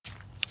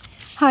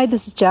Hi,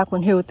 this is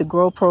Jacqueline here with the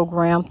Grow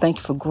Program. Thank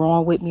you for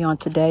growing with me on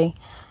today.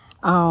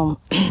 I'm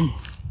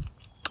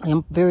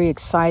very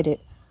excited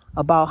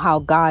about how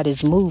God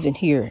is moving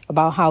here,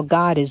 about how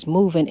God is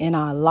moving in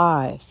our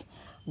lives.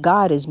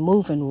 God is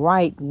moving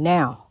right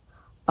now.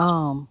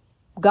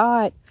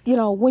 God,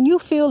 when you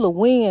feel the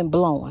wind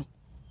blowing,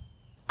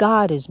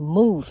 God is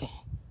moving.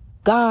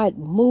 God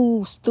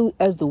moves through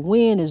as the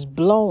wind is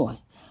blowing.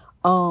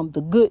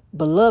 The good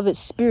beloved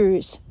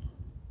spirits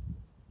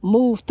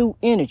move through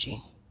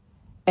energy.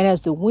 And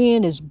as the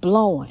wind is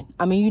blowing,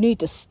 you need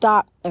to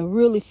stop and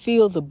really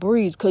feel the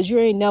breeze, because you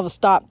ain't never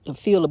stopped to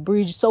feel the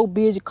breeze. You're so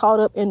busy, caught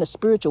up in the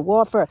spiritual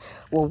warfare.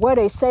 Well, what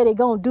they say they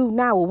going to do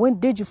now? Well, when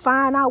did you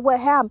find out what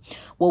happened?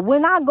 Well,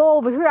 when I go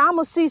over here, I'm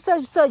going to see such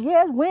and such.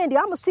 Yes, Wendy,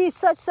 I'm going to see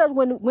such and such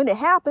when it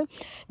happened.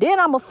 Then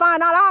I'm going to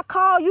find out. I'll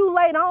call you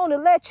later on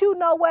and let you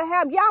know what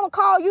happened. Yeah, I'm going to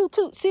call you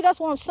too. See, that's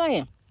what I'm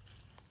saying.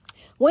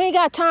 We ain't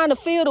got time to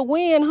feel the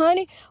wind,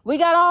 honey. We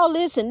got all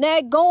this and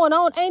that going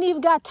on. Ain't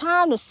even got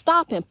time to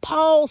stop and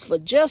pause for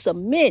just a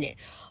minute.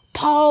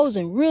 Pause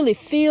and really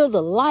feel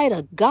the light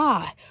of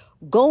God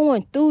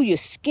going through your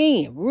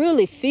skin.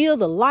 Really feel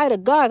the light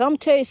of God. I'm going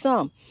to tell you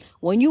something.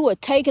 When you are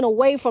taken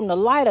away from the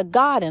light of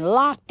God and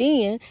locked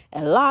in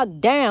and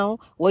locked down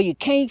where you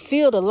can't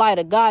feel the light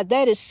of God,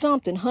 that is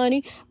something,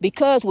 honey,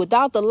 because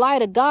without the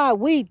light of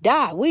God, we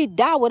die. We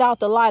die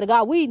without the light of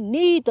God. We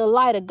need the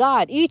light of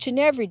God each and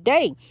every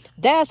day.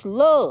 That's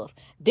love.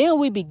 Then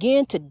we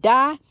begin to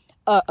die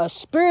a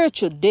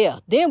spiritual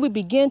death. Then we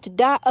begin to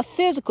die a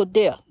physical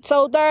death.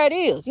 So there it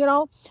is.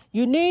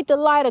 You need the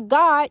light of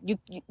God.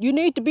 You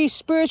need to be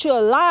spiritually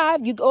alive,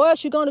 or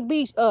else you're going to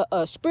be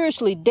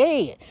spiritually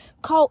dead,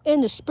 caught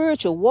in the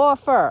spiritual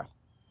warfare,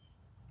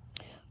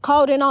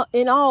 caught in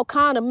all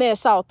kind of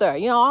mess out there.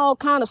 All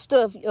kind of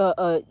stuff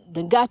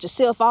that got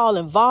yourself all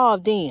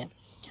involved in.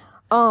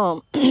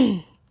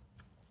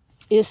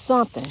 It's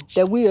something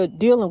that we are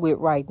dealing with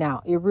right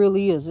now. It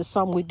really is. It's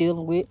something we're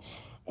dealing with.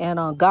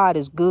 And God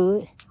is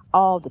good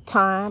all the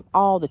time.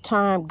 All the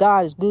time.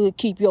 God is good.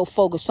 Keep your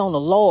focus on the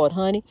Lord,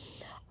 honey.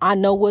 I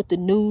know what the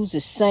news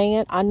is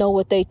saying. I know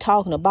what they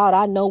talking about.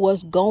 I know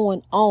what's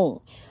going on.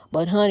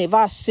 But, honey, if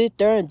I sit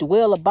there and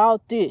dwell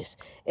about this,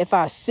 if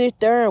I sit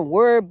there and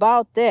worry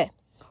about that,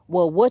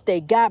 well, what they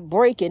got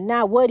breaking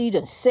now, what he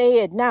done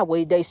said now,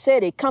 well, they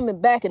said they coming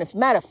back. And as a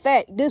matter of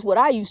fact, this is what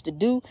I used to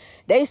do.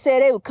 They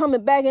said they were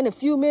coming back in a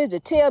few minutes to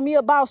tell me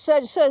about such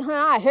and such.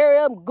 I hurry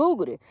up and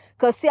Googled it.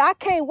 Because, see, I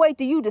can't wait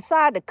till you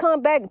decide to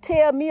come back and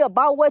tell me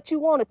about what you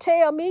want to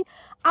tell me.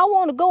 I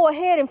want to go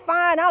ahead and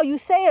find out. You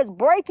say it's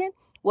breaking.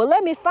 Well,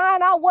 let me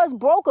find out what's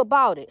broke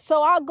about it.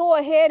 So I'll go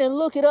ahead and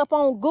look it up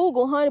on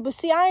Google, honey. But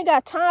see, I ain't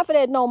got time for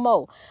that no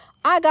more.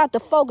 I got to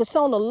focus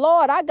on the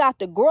Lord. I got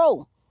to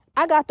grow.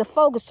 I got to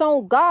focus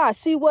on God.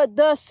 See what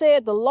thus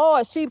said the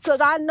Lord. See, because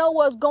I know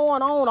what's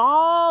going on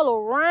all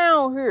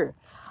around here.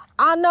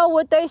 I know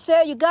what they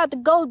said. You got to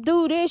go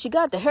do this. You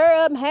got to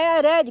hurry up and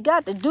have that. You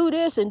got to do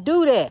this and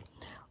do that.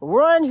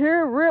 Run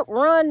here, rip,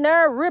 run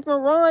there, rip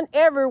and run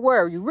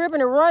everywhere. You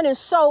ripping and running.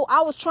 So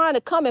I was trying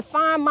to come and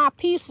find my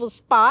peaceful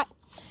spot.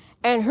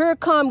 And here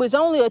was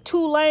only a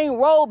 2-lane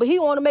road, but he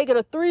want to make it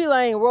a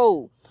 3-lane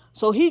road.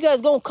 So he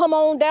just going to come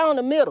on down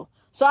the middle.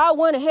 So I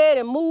went ahead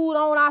and moved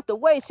on out the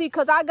way. See,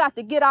 because I got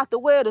to get out the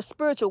way of the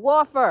spiritual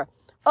warfare.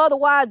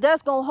 Otherwise,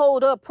 that's going to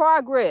hold up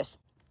progress.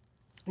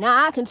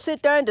 Now, I can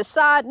sit there and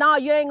decide, no,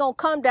 you ain't going to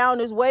come down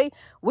this way.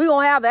 We're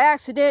going to have an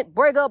accident,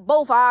 break up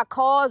both our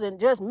cars, and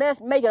just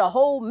make it a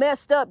whole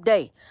messed up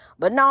day.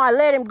 But now I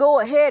let him go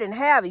ahead and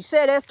have it. He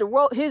said that's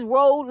his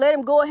road. Let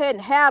him go ahead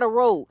and have the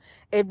road.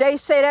 If they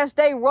say that's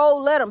their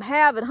road, let them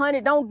have it,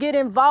 honey. Don't get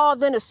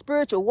involved in the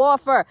spiritual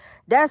warfare.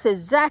 That's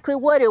exactly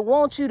what it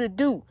wants you to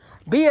do.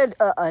 Be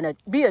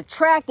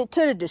attracted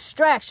to the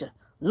distraction.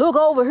 Look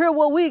over here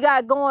what we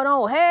got going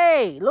on.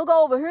 Hey, look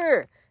over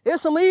here.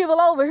 There's some evil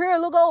over here.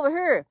 Look over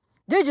here.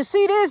 Did you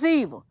see this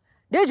evil?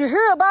 Did you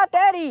hear about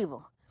that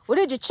evil? Well,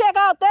 did you check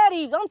out that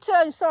evil? I'm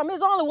telling you something.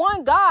 There's only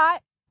one God.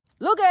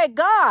 Look at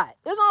God.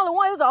 There's only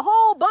one. There's a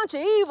whole bunch of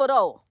evil,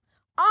 though.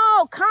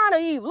 All kind of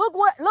evil. Look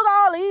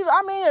all the evil.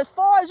 As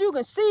far as you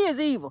can see is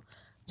evil.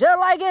 Just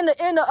like in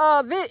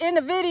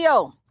the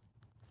video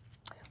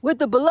with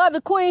the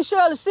beloved Queen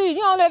Shirley C.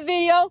 You on that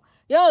video?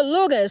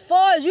 Look as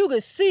far as you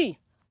can see.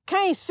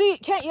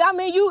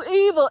 You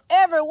evil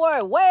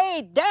everywhere.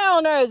 Way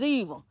down there is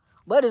evil.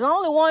 But there's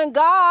only one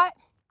God.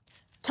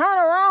 Turn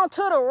around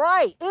to the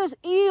right. It's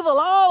evil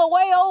all the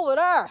way over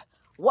there.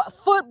 What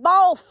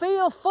football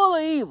field full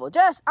of evil.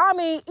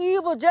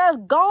 Evil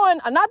just going,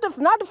 not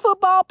the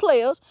football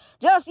players,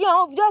 just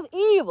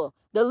evil.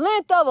 The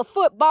length of a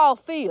football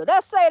field.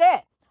 Let's say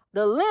that.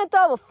 The length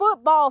of a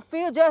football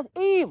field, just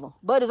evil.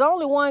 But there's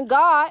only one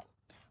God.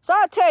 So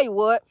I tell you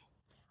what,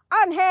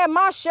 I done had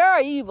my share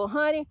of evil,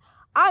 honey.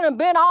 I done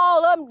been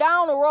all up and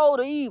down the road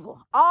of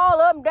evil. All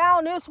up and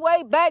down this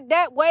way, back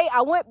that way.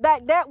 I went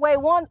back that way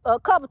a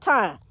couple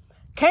times.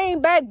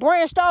 Came back,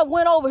 branched off,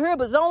 went over here,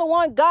 but there's only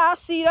one guy I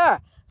see there.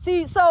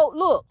 See, so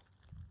look,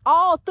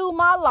 all through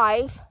my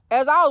life,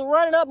 as I was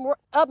running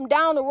up and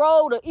down the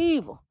road of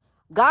evil,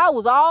 God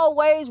was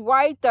always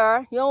right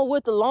there,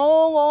 with the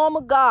long arm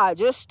of God,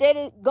 just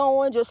steady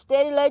going, just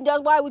steady letting.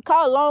 That's why we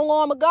call it long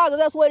arm of God, because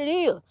that's what it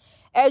is.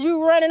 As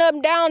you running up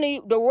and down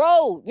the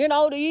road,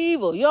 the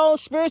evil,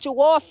 spiritual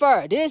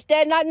warfare, this,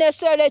 that, not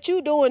necessarily that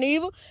you doing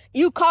evil.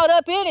 You caught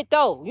up in it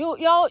though. You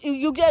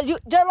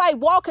just like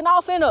walking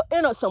off in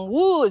some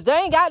woods. They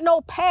ain't got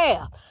no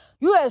path.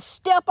 You had to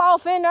step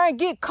off in there and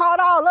get caught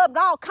all up in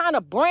all kind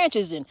of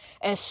branches and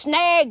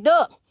snagged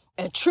up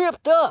and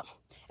tripped up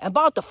and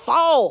about to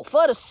fall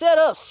for the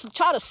setup,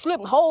 try to slip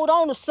and hold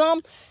on to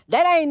something.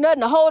 That ain't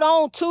nothing to hold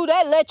on to.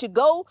 That let you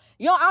go.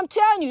 I'm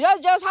telling you, that's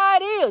just how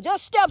it is.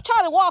 Just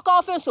try to walk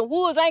off in some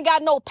woods, ain't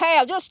got no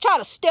path. Just try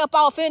to step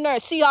off in there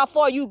and see how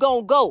far you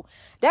gonna go.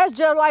 That's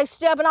just like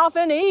stepping off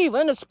into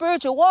evil, in the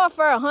spiritual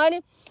warfare,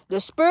 honey. The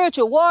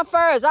spiritual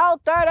warfare is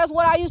out there. That's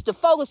what I used to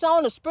focus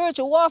on, the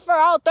spiritual warfare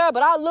out there.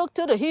 But I look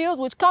to the hills,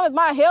 which cometh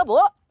my help.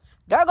 Oh,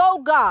 there go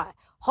God.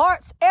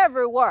 Hearts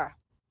everywhere.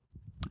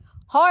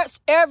 Hearts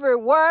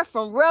everywhere,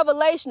 from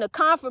revelation to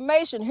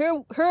confirmation.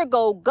 Here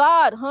go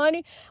God,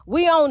 honey.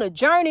 We on a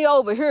journey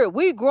over here.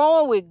 We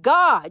growing with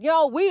God.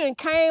 We done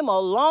came a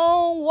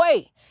long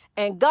way.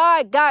 And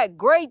God got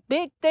great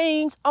big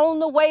things on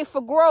the way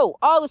for grow.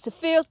 August the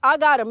 5th, I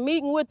got a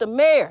meeting with the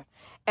mayor.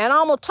 And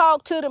I'm going to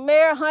talk to the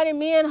mayor, honey.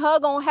 Me and her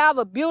going to have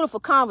a beautiful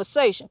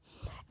conversation.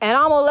 And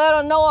I'm going to let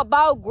her know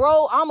about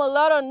grow. I'm going to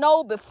let her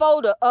know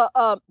before the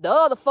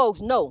other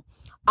folks know.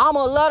 I'm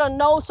going to let her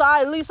know, so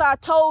at least I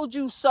told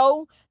you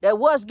so, that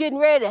what's getting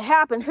ready to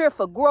happen here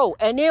for grow.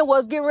 And then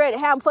what's getting ready to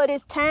happen for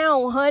this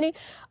town, honey.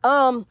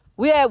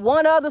 We had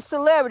one other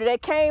celebrity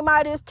that came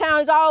out of this town.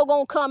 It's all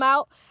going to come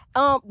out.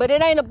 But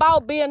it ain't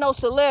about being no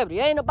celebrity.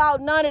 It ain't about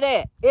none of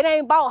that. It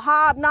ain't about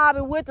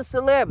hobnobbing with the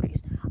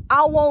celebrities.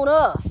 I want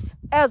us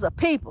as a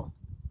people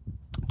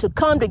to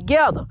come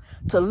together,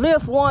 to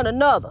lift one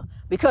another,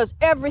 because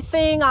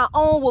everything I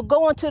own will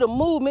go into the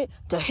movement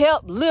to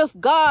help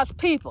lift God's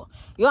people.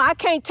 I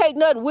can't take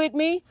nothing with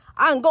me.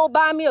 I can go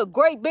buy me a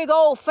great big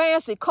old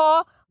fancy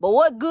car, but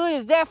what good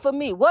is that for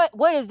me?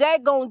 What is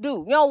that gonna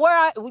do?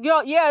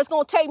 It's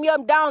gonna take me up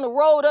and down the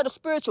road of the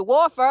spiritual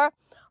warfare.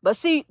 But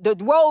see, the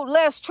road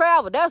less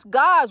traveled, that's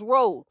God's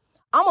road.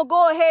 I'm gonna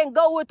go ahead and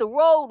go with the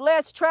road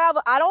less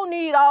traveled. I don't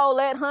need all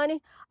that,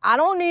 honey. I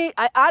don't need,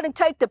 I don't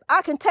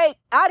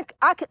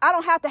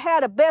have to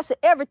have the best of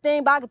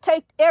everything, but I can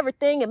take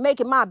everything and make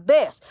it my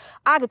best.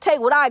 I can take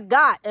what I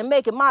got and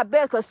make it my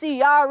best. Cause see,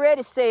 he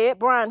already said,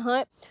 Brian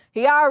Hunt,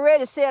 he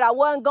already said I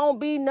wasn't going to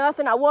be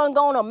nothing. I wasn't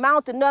going to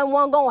amount to nothing.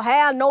 Wasn't going to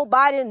have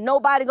nobody, and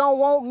nobody going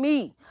to want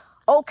me.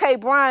 Okay,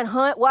 Brian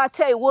Hunt, well, I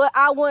tell you what,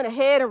 I went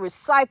ahead and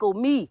recycled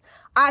me.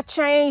 I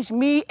changed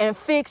me and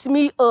fixed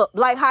me up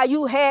like how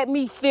you had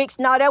me fixed.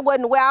 Now, that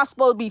wasn't the way I was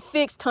supposed to be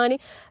fixed,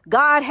 honey.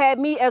 God had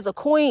me as a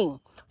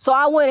queen. So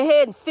I went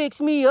ahead and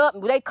fixed me up.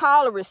 They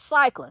call it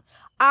recycling.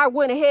 I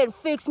went ahead and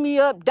fixed me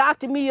up,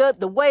 doctored me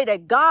up the way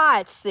that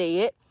God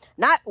said,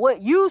 not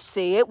what you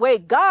said, way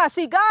God.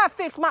 See, God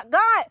fixed my,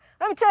 God,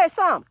 let me tell you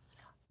something.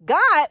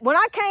 God, when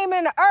I came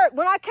in the earth,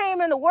 when I came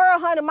in the world,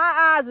 honey,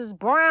 my eyes is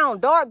brown,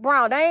 dark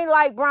brown. They ain't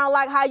like brown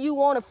like how you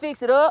want to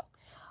fix it up.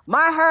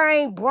 My hair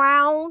ain't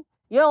brown.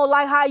 You don't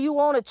like how you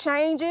want to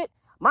change it.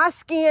 My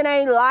skin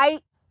ain't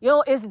light.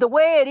 It's the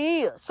way it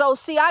is. So,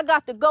 see, I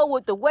got to go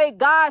with the way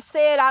God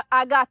said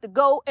I got to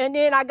go. And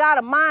then I got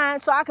a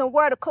mind so I can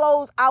wear the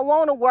clothes I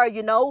want to wear,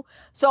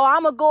 So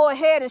I'm going to go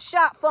ahead and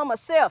shop for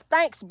myself.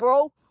 Thanks,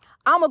 bro.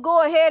 I'm going to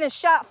go ahead and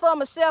shop for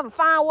myself and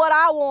find what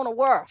I want to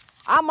wear.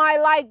 I might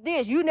like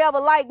this. You never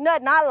like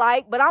nothing I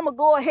like, but I'm going to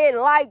go ahead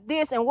and like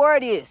this and wear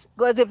this.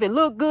 Because if it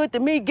look good to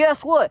me,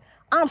 guess what?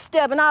 I'm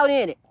stepping out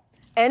in it.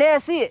 And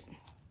that's it.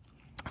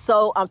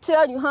 So I'm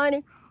telling you,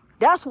 honey,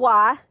 that's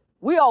why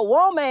we are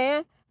one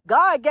man.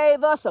 God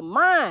gave us a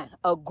mind,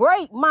 a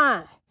great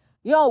mind.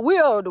 We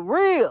are the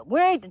real. We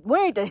ain't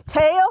the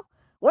tail.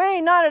 We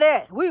ain't none of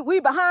that. We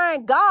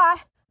behind God.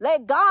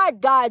 Let God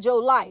guide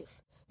your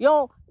life.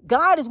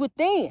 God is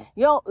within.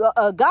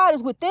 God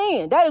is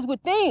within. That is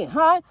within,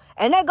 huh?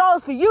 And that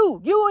goes for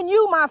you. You and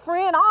you, my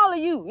friend, all of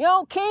you.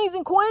 Kings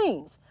and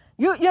queens.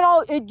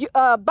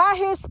 By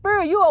his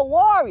spirit, you a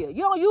warrior.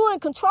 You in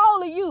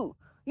control of you.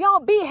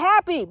 Be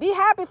happy. Be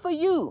happy for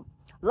you.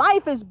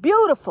 Life is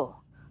beautiful.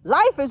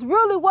 Life is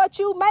really what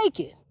you make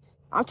it.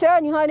 I'm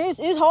telling you, honey,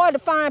 it's hard to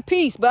find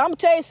peace, but I'm going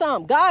to tell you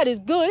something. God is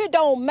good. It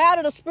don't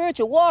matter the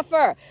spiritual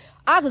warfare.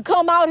 I could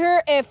come out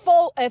here at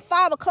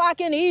 5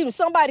 o'clock in the evening.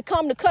 Somebody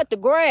come to cut the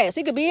grass.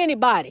 It could be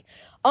anybody.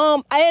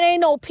 It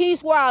ain't no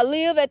peace where I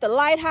live at the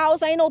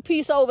lighthouse. Ain't no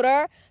peace over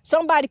there.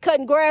 Somebody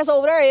cutting grass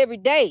over there every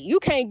day. You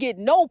can't get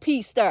no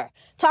peace there.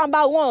 Talking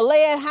about want to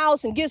lay at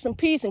house and get some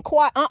peace and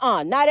quiet.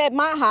 Not at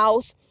my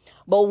house.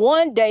 But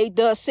one day,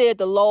 thus said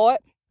the Lord,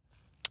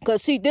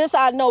 because see, this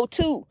I know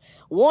too.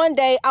 One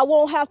day I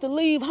won't have to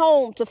leave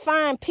home to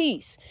find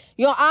peace.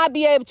 I'll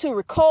be able to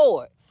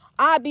record.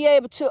 I'll be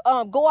able to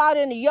go out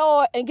in the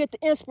yard and get the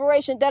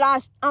inspiration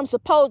that I'm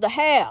supposed to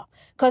have,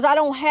 because I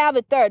don't have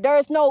it there.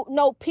 There's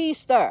no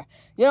peace there.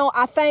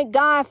 I thank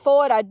God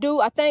for it. I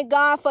do. I thank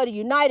God for the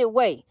United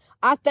Way.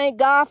 I thank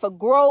God for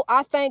growth.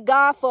 I thank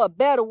God for a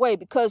better way,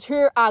 because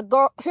here I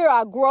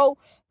grow,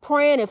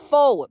 praying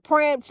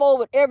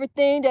forward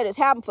everything that has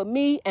happened for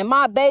me and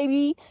my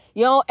baby,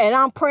 and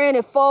I'm praying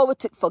it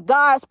forward for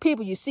God's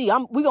people. You see,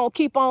 we're going to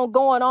keep on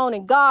going on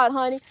in God,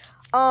 honey.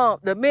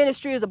 The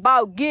ministry is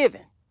about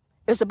giving.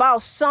 It's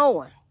about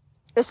sowing.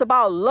 It's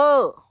about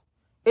love.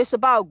 It's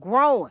about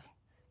growing.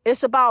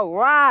 It's about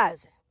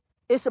rising.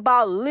 It's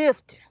about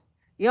lifting,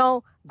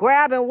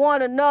 grabbing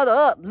one another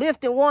up,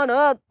 lifting one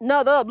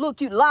another up.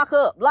 Look, you lock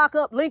up,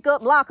 link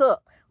up, lock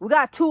up. We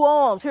got two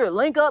arms here.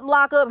 Link up,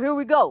 lock up. Here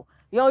we go.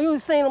 You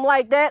seen them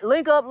like that.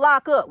 Link up,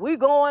 lock up. We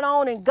going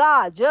on in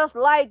God just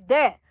like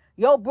that.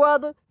 Your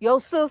brother, your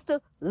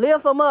sister,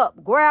 lift them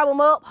up, grab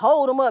them up,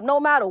 hold them up. No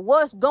matter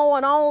what's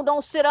going on,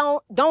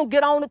 don't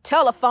get on the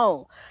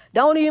telephone.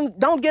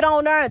 Don't get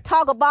on there and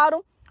talk about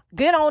them.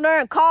 Get on there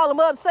and call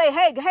them up. Say,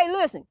 hey,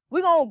 listen,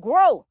 we're going to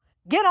grow.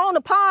 Get on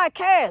the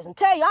podcast and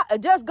tell you,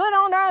 just get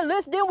on there and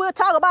listen. Then we'll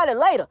talk about it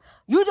later.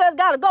 You just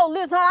got to go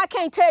listen. Honey. I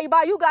can't tell you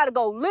about it. You got to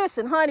go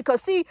listen, honey.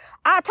 Because, see,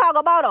 I talk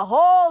about a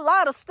whole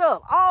lot of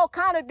stuff, all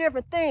kind of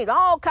different things,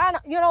 all kind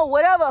of,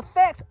 whatever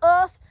affects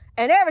us,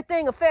 and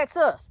everything affects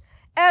us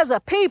as a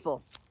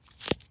people.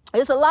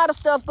 It's a lot of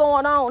stuff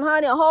going on,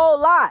 honey, a whole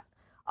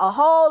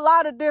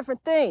lot of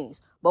different things.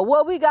 But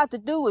what we got to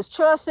do is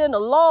trust in the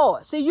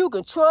Lord. See, you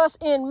can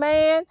trust in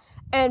man,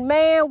 and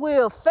man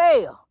will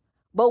fail.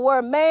 But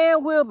where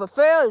man will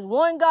prevail is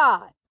one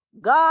God.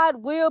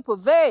 God will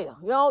prevail.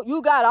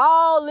 You got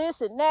all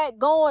this and that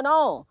going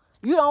on.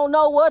 You don't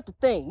know what to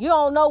think. You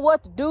don't know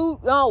what to do.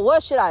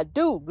 What should I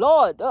do?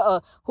 Lord,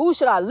 who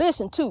should I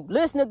listen to?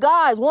 Listen to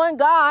God. It's one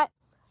God.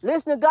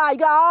 Listen to God. You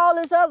got all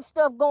this other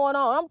stuff going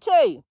on. I'm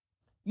telling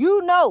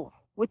you,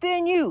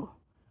 within you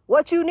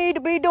what you need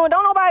to be doing.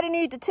 Don't nobody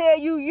need to tell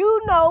you.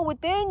 You know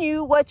within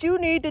you what you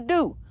need to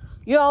do.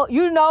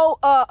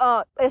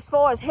 As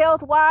far as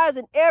health-wise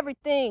and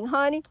everything,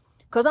 honey.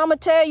 Because I'm going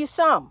to tell you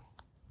something.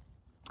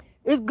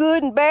 It's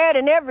good and bad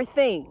in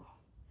everything.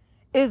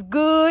 It's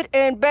good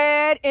and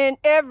bad in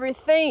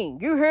everything.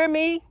 You hear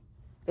me?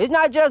 It's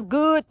not just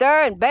good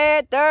there and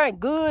bad there and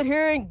good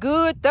here and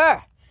good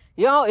there.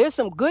 It's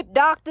some good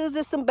doctors,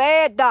 it's some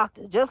bad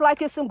doctors. Just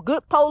like it's some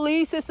good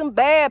police, it's some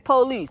bad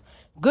police.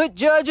 Good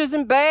judges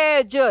and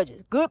bad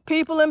judges. Good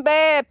people and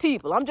bad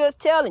people. I'm just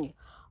telling you.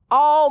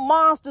 All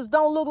monsters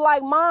don't look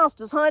like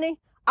monsters, honey.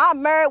 I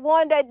married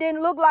one that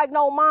didn't look like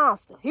no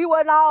monster. He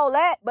wasn't all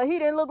that, but he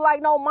didn't look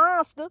like no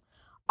monster.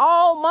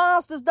 All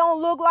monsters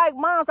don't look like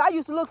monsters. I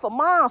used to look for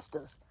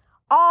monsters.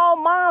 All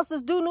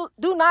monsters do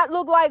not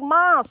look like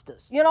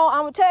monsters. I'm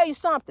going to tell you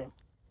something.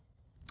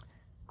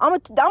 I'm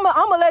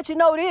gonna let you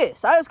know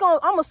this. I'm going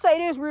to say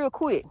this real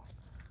quick.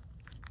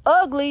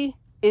 Ugly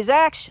is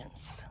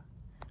actions.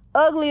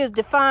 Ugly is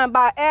defined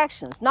by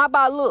actions, not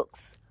by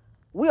looks.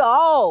 We are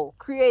all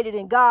created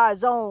in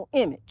God's own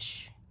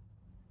image.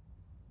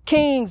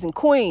 Kings and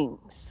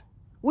queens.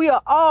 We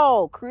are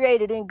all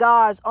created in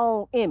God's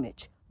own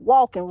image.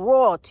 Walk in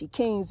royalty,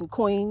 kings and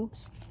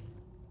queens.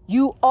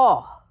 You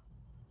are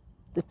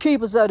the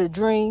keepers of the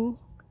dream.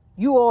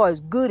 You are as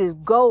good as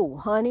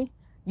gold, honey.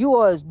 You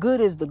are as good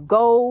as the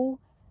gold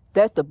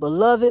that the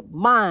beloved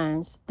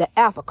mines that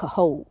Africa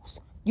holds.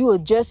 You are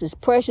just as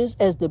precious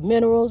as the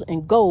minerals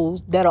and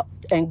gold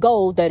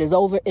that is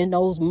over in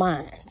those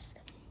mines.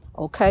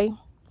 Okay,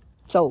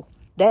 so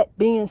that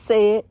being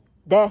said,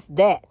 that's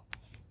that,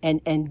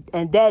 and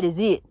that is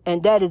it,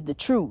 and that is the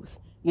truth.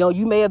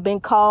 You may have been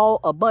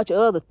called a bunch of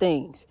other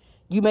things.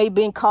 You may have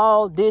been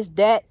called this,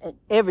 that, and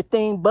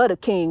everything but a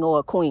king or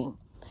a queen,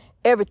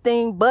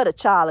 everything but a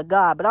child of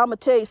God. But I'm gonna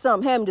tell you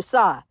something. Have me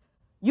decide.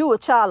 You a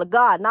child of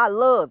God, and I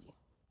love you.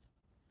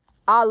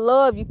 I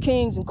love you,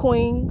 kings and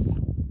queens,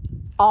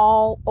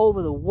 all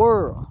over the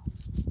world.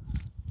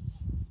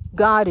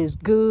 God is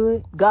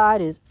good.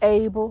 God is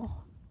able.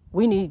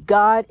 We need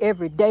God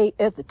every day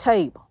at the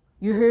table.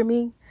 You hear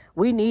me?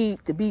 We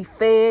need to be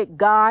fed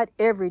God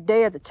every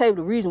day at the table.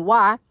 The reason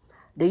why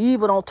the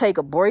evil don't take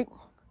a break.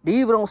 The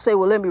evil don't say,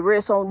 well, let me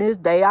rest on this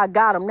day. I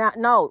got him now.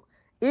 No,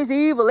 it's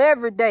evil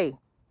every day.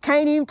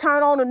 Can't even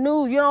turn on the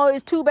news.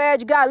 It's too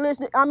bad you got to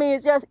listen.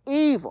 It's just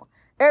evil.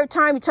 Every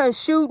time you turn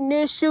shooting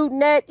this, shooting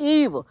that,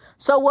 evil.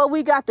 So what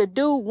we got to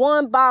do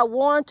one by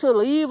one till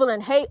the evil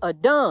and hate are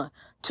done.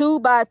 2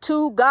 by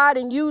 2, God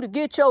and you to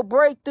get your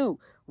breakthrough.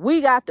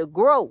 We got to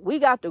grow. We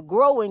got to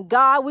grow in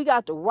God. We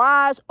got to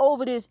rise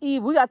over this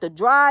evil. We got to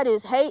drive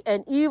this hate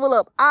and evil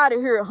up out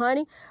of here,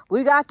 honey.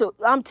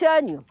 I'm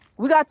telling you,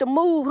 we got to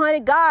move,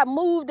 honey. God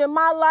moved in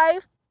my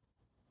life.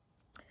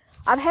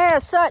 I've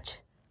had such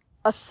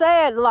a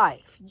sad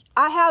life.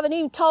 I haven't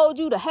even told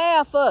you the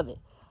half of it.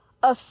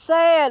 A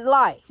sad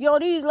life.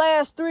 These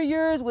last 3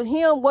 years with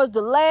him was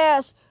the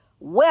last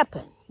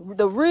weapon,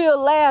 the real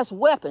last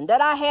weapon that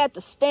I had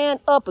to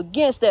stand up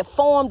against that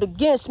formed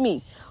against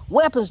me.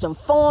 Weapons that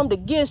formed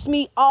against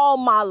me all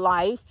my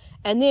life.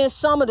 And then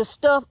some of the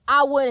stuff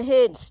I went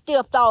ahead and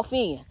stepped off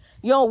in.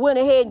 Went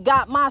ahead and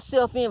got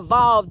myself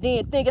involved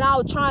in, thinking I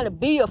was trying to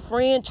be a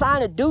friend,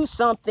 trying to do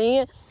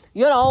something.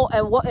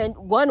 and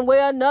one way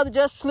or another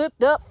just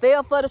slipped up,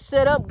 fell for the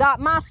setup, got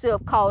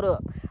myself caught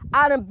up.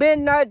 I done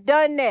been there,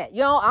 done that.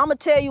 I'm going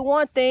to tell you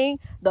one thing.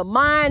 The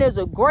mind is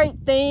a great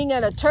thing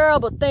and a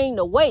terrible thing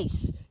to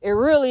waste. It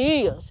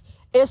really is.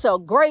 It's a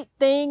great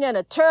thing and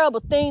a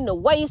terrible thing to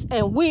waste,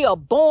 and we are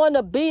born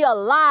to be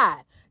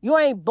alive. You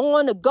ain't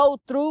born to go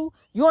through.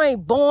 You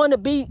ain't born to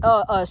be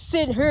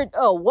sitting here,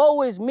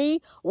 woe is me.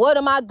 What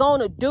am I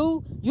going to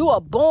do? You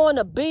are born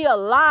to be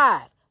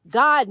alive.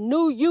 God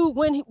knew you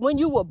when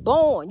you were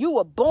born. You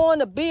were born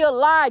to be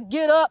alive.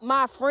 Get up,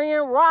 my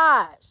friend,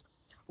 rise.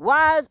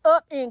 Rise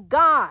up in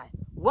God.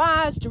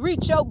 Rise to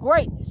reach your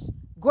greatness.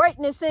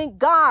 Greatness in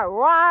God.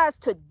 Rise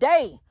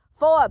today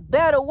for a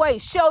better way.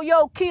 Show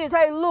your kids,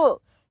 hey,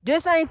 look,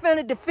 this ain't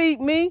finna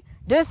defeat me.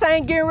 This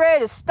ain't getting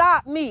ready to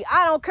stop me.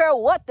 I don't care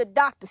what the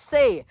doctor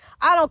said.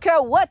 I don't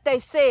care what they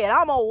said.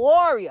 I'm a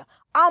warrior.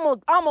 I'm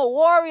a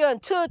warrior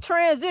until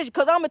transition.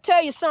 Because I'm going to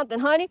tell you something,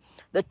 honey.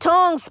 The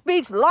tongue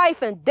speaks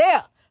life and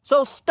death.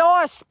 So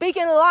start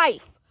speaking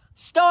life.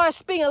 Start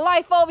speaking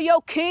life over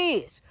your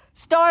kids.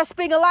 Start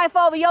speaking life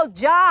over your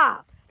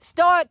job.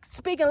 Start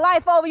speaking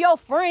life over your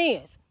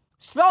friends.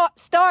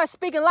 Start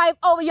speaking life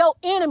over your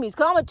enemies.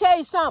 Because I'm going to tell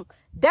you something.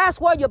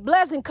 That's where your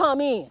blessing come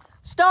in.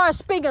 Start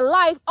speaking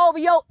life over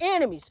your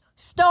enemies.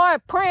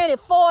 Start praying it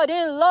forward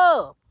in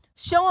love.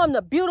 Show them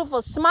the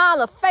beautiful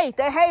smile of faith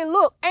that, hey,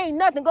 look, ain't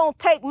nothing going to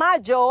take my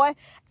joy.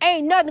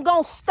 Ain't nothing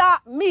going to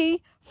stop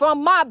me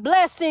from my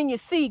blessing. You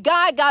see,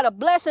 God got a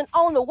blessing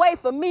on the way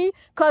for me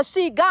because,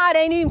 see, God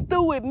ain't even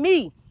through with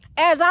me.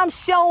 As I'm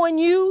showing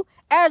you,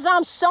 as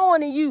I'm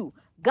showing to you,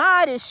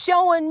 God is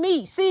showing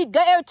me. See,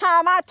 every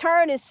time I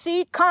turn and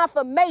see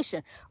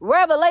confirmation,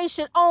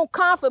 revelation on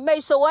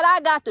confirmation. So what I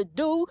got to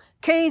do,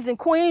 kings and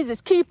queens,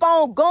 is keep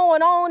on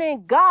going on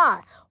in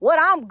God. What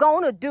I'm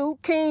going to do,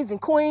 kings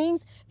and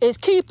queens, is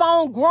keep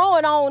on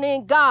growing on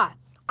in God.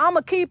 I'm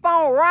going to keep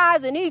on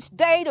rising each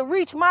day to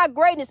reach my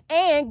greatness.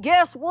 And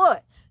guess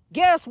what?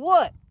 Guess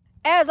what?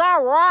 As I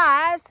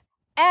rise,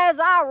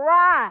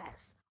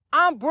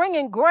 I'm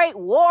bringing great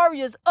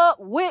warriors up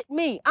with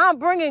me. I'm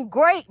bringing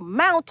great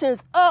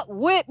mountains up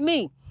with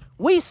me.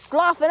 We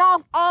sloughing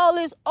off all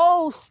this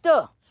old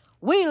stuff.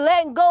 We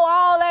letting go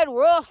all that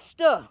rough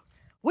stuff.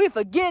 We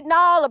forgetting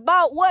all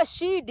about what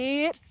she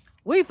did.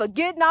 We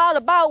forgetting all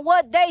about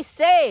what they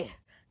said.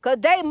 Because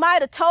they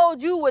might have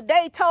told you what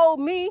they told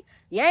me.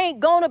 You ain't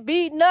going to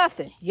be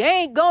nothing. You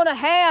ain't going to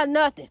have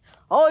nothing.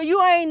 Oh,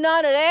 you ain't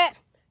none of that.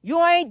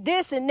 You ain't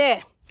this and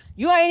that.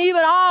 You ain't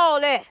even all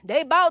that.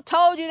 They about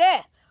told you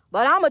that.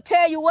 But I'm going to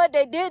tell you what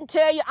they didn't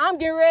tell you. I'm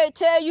getting ready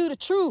to tell you the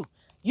truth.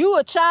 You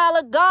a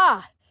child of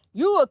God.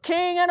 You a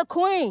king and a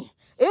queen.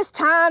 It's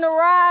time to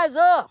rise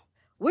up.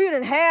 We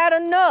done had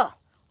enough.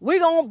 We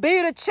going to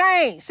be the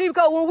change. See,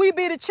 because when we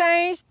be the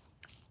change,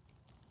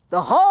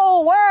 the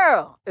whole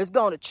world is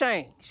going to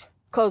change.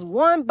 Because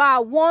one by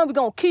one, we're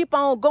going to keep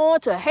on going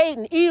till hate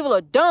and evil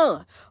are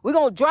done. We're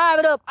going to drive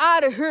it up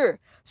out of here.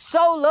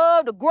 Sow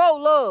love to grow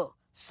love.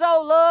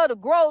 Sow love to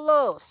grow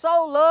love.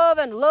 Sow love,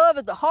 and love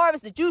is the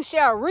harvest that you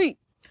shall reap.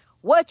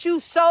 What you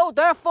sow,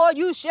 therefore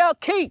you shall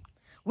keep.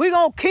 We're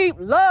going to keep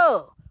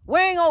love. We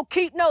ain't going to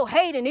keep no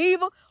hate and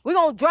evil. We're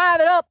going to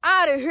drive it up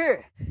out of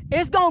here.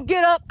 It's going to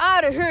get up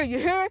out of here, you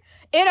hear?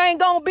 It ain't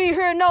going to be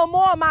here no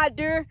more, my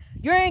dear.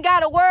 You ain't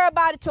got to worry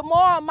about it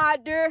tomorrow, my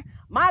dear.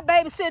 My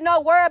baby said no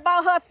worry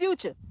about her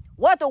future.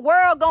 What the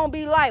world going to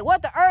be like.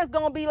 What the earth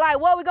going to be like.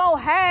 What we going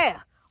to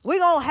have. We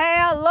going to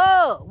have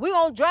love. We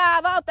going to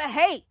drive out the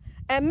hate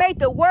and make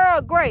the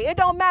world great. It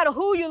don't matter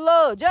who you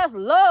love. Just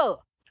love.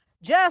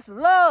 Just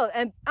love.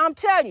 And I'm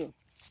telling you,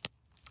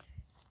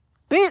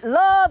 be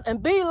love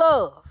and be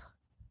love.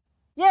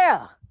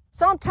 Yeah.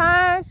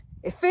 Sometimes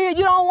it feels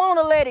you don't want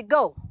to let it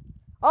go.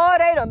 Oh,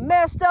 they done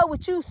messed up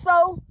with you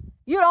so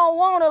you don't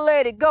want to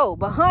let it go.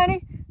 But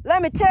honey,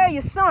 let me tell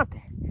you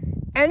something.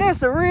 And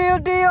it's a real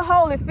deal,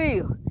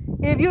 Holyfield.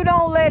 If you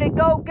don't let it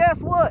go,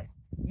 guess what?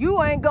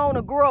 You ain't going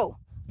to grow.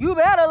 You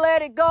better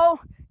let it go.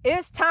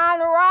 It's time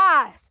to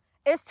rise.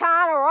 It's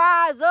time to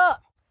rise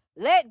up.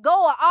 Let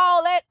go of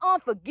all that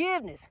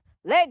unforgiveness.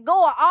 Let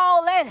go of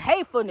all that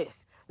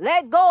hatefulness.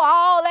 Let go of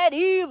all that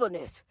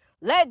evilness.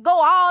 Let go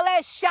of all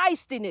that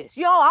shystiness.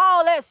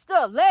 All that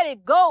stuff. Let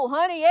it go,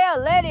 honey. Yeah,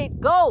 let it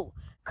go.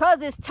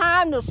 Because it's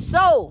time to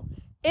sow.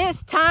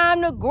 It's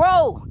time to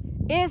grow.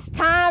 It's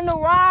time to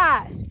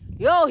rise.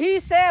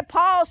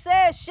 Paul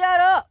said, shut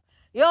up.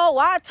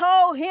 I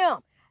told him,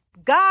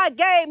 God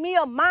gave me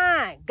a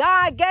mind.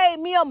 God gave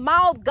me a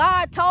mouth.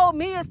 God told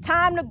me it's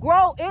time to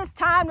grow. It's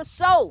time to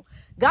sow.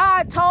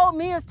 God told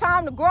me it's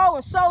time to grow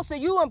and sow, so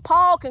you and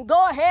Paul can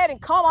go ahead and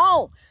come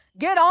on.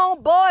 Get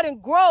on board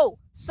and grow.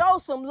 Sow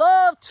some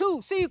love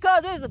too. See,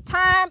 because there's a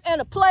time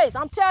and a place.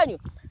 I'm telling you,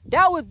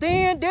 that was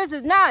then, this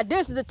is now.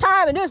 This is the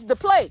time and this is the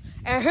place.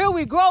 And here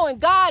we grow in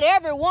God,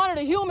 every one of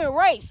the human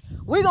race.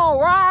 We're going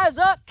to rise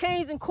up,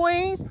 kings and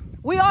queens.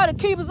 We are the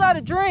keepers of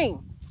the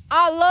dream.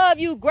 I love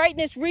you.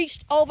 Greatness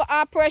reached over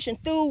oppression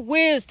through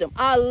wisdom.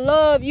 I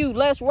love you.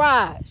 Let's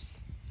rise.